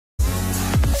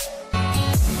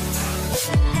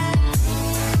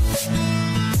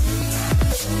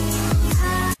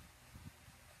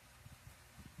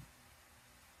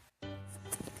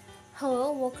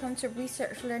Hello, welcome to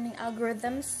Research Learning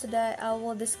Algorithms. Today I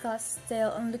will discuss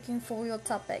still on looking for real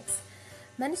topics.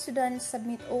 Many students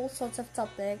submit all sorts of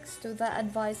topics to their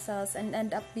advisors and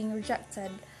end up being rejected.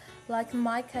 Like in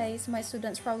my case, my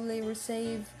students probably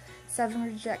receive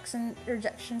 7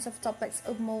 rejections of topics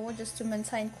or more just to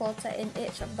maintain quality in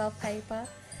each of their paper.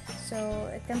 So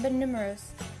it can be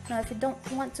numerous. Now if you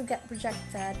don't want to get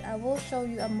rejected, I will show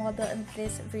you a model in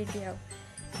this video.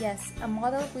 Yes, a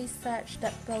model research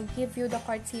that will give you the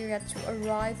criteria to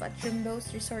arrive at your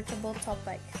most researchable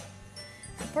topic.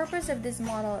 The purpose of this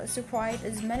model is to write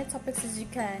as many topics as you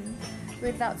can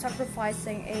without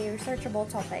sacrificing a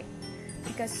researchable topic,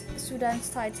 because students'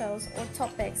 titles or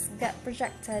topics get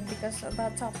rejected because of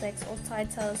their topics or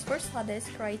titles were studies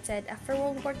created after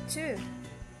World War II.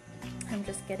 I'm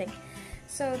just kidding.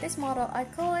 So this model, I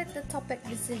call it the topic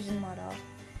decision model.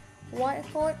 Why I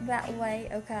call it that way?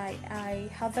 Okay, I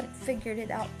haven't figured it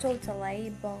out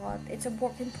totally, but it's a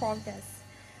work in progress.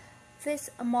 This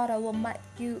model will make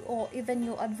you or even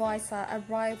your advisor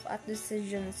arrive at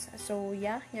decisions. So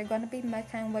yeah, you're gonna be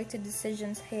making weighted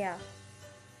decisions here.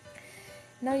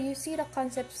 Now you see the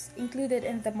concepts included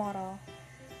in the model.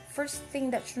 First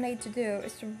thing that you need to do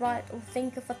is to write or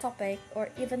think of a topic or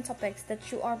even topics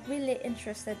that you are really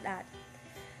interested at.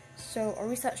 So a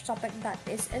research topic that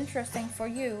is interesting for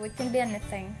you, it can be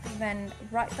anything, then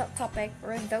write that topic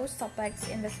or those topics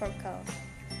in the circle.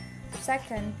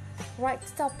 Second, write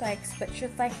topics which you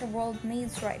think the world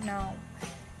needs right now.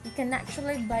 You can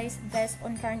actually base this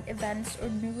on current events or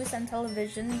news and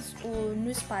televisions or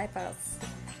newspapers.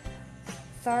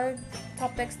 Third,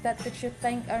 topics which you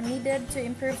think are needed to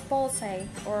improve policy,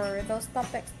 or those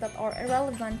topics that are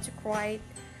irrelevant to create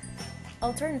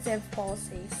alternative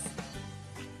policies.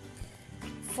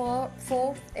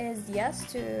 Fourth is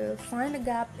to find a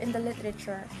gap in the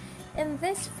literature. In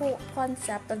this fourth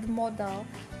concept of the model,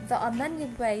 there are many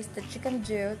ways that you can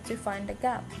do to find a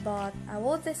gap, but I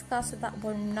will discuss that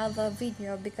one in another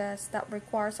video because that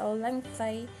requires a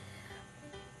lengthy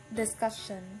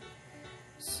discussion.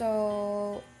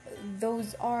 So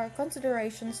those are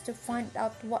considerations to find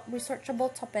out what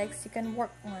researchable topics you can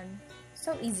work on.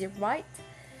 So easy, right?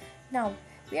 Now,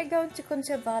 we are going to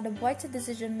consider the weighted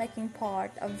decision-making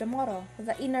part of the model,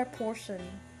 the inner portion.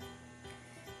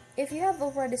 If you have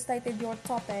already stated your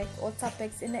topic or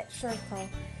topics in each circle,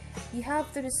 you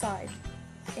have to decide.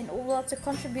 In order to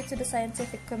contribute to the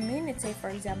scientific community, for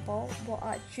example, will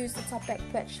I choose the topic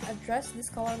which addresses the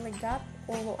scholarly gap,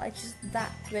 or will I choose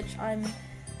that which I'm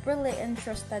really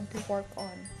interested to work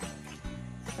on?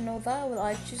 Another, will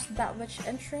I choose that which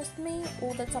interests me,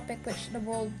 or the topic which the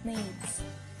world needs?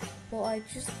 Will I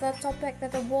choose the topic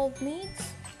that the world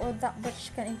needs, or that which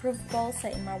can improve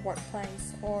policy in my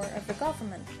workplace or of the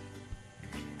government?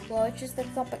 Will I choose the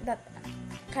topic that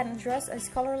can address a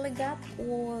scholarly gap,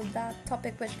 or that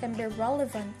topic which can be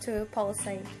relevant to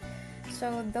policy?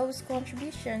 So those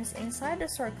contributions inside the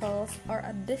circles are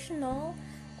additional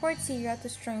criteria to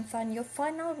strengthen your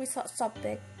final research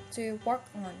topic to work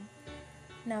on.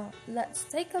 Now let's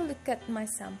take a look at my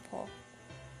sample.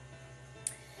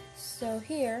 So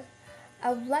here,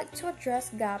 I would like to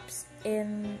address gaps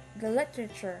in the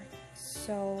literature.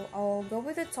 So I'll go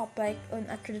with the topic on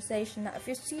accreditation. Now if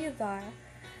you see there,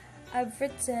 I've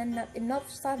written that enough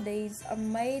studies are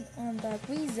made on the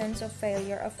reasons of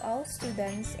failure of all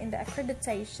students in the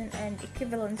accreditation and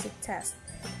equivalency test.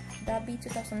 That be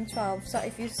 2012. So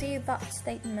if you see that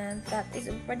statement, that is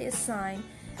already a sign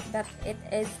that it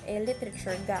is a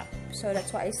literature gap. So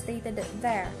that's why I stated it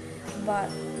there.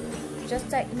 But just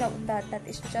take note that that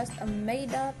is just a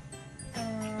made-up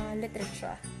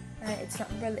literature. It's not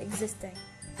really existing.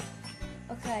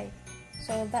 Okay,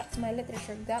 so that's my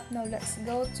literature gap. Now let's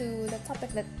go to the topic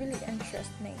that really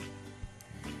interests me.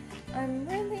 I'm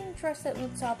really interested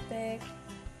in the topic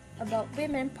about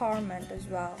women empowerment as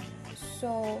well.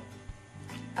 So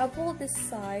I will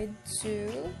decide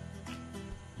to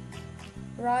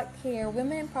write here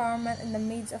women empowerment in the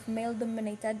midst of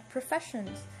male-dominated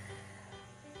professions.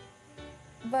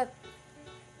 But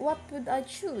what would I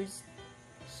choose?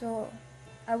 So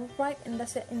I will write in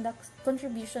the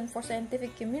contribution for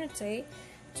scientific community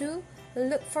to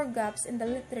look for gaps in the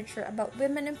literature about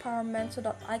women empowerment, so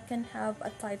that I can have a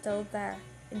title there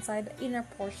inside the inner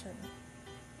portion.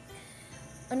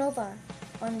 Another,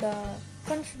 on the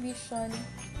contribution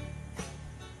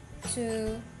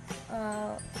to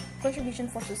contribution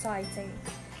for society.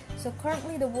 So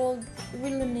currently the world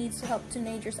really needs to help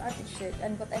teenagers' attitude,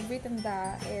 and what I've written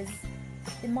there is,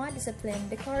 in my discipline,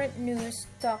 the current news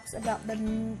talks about the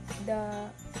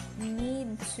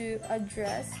need to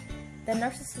address the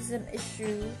narcissism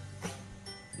issue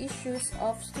issues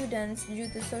of students due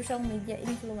to social media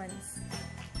influence.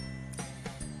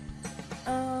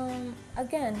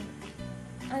 Again,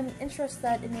 I'm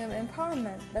interested in women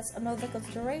empowerment. That's another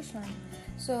consideration.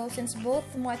 So since both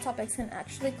my topics can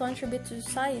actually contribute to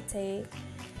society,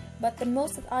 but the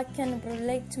most that I can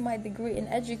relate to my degree in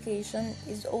education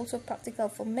is also practical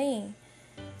for me.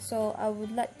 So I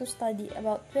would like to study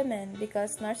about women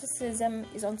because narcissism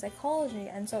is on psychology,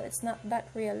 and so it's not that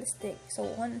realistic, so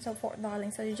on and so forth,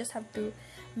 darling. So you just have to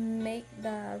make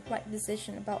the right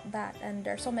decision about that, and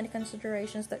there are so many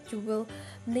considerations that you will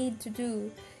need to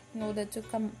do in order to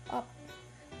come up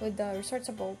with the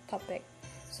researchable topic.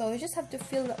 So you just have to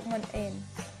fill that one in,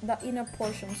 the inner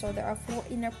portion. So there are 4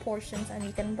 inner portions, and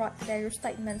you can write there your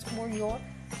statements for your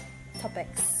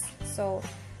topics. So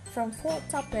from 4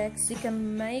 topics, you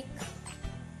can make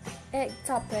 8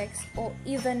 topics or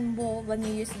even more when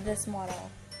you use this model.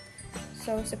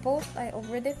 So suppose I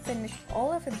already finished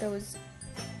all of those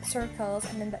circles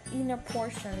and then the inner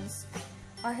portions.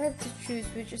 I have to choose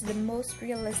which is the most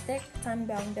realistic,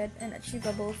 time-bounded, and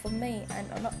achievable for me, and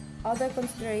other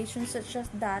considerations such as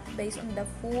that based on the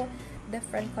 4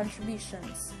 different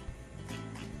contributions.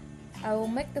 I will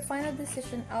make the final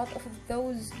decision out of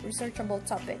those researchable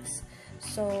topics.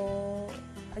 So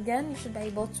again, you should be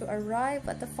able to arrive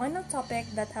at the final topic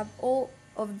that have all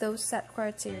of those set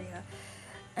criteria.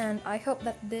 And I hope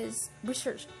that this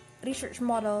research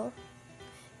model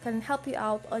can help you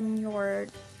out on your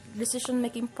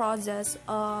decision-making process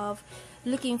of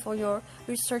looking for your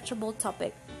researchable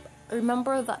topic.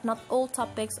 Remember that not all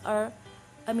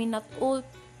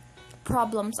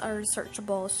problems are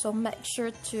researchable, so make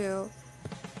sure to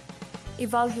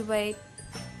evaluate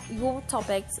your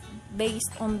topics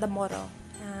based on the model.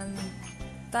 And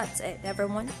that's it,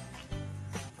 everyone.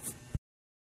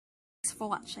 Thanks for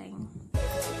watching.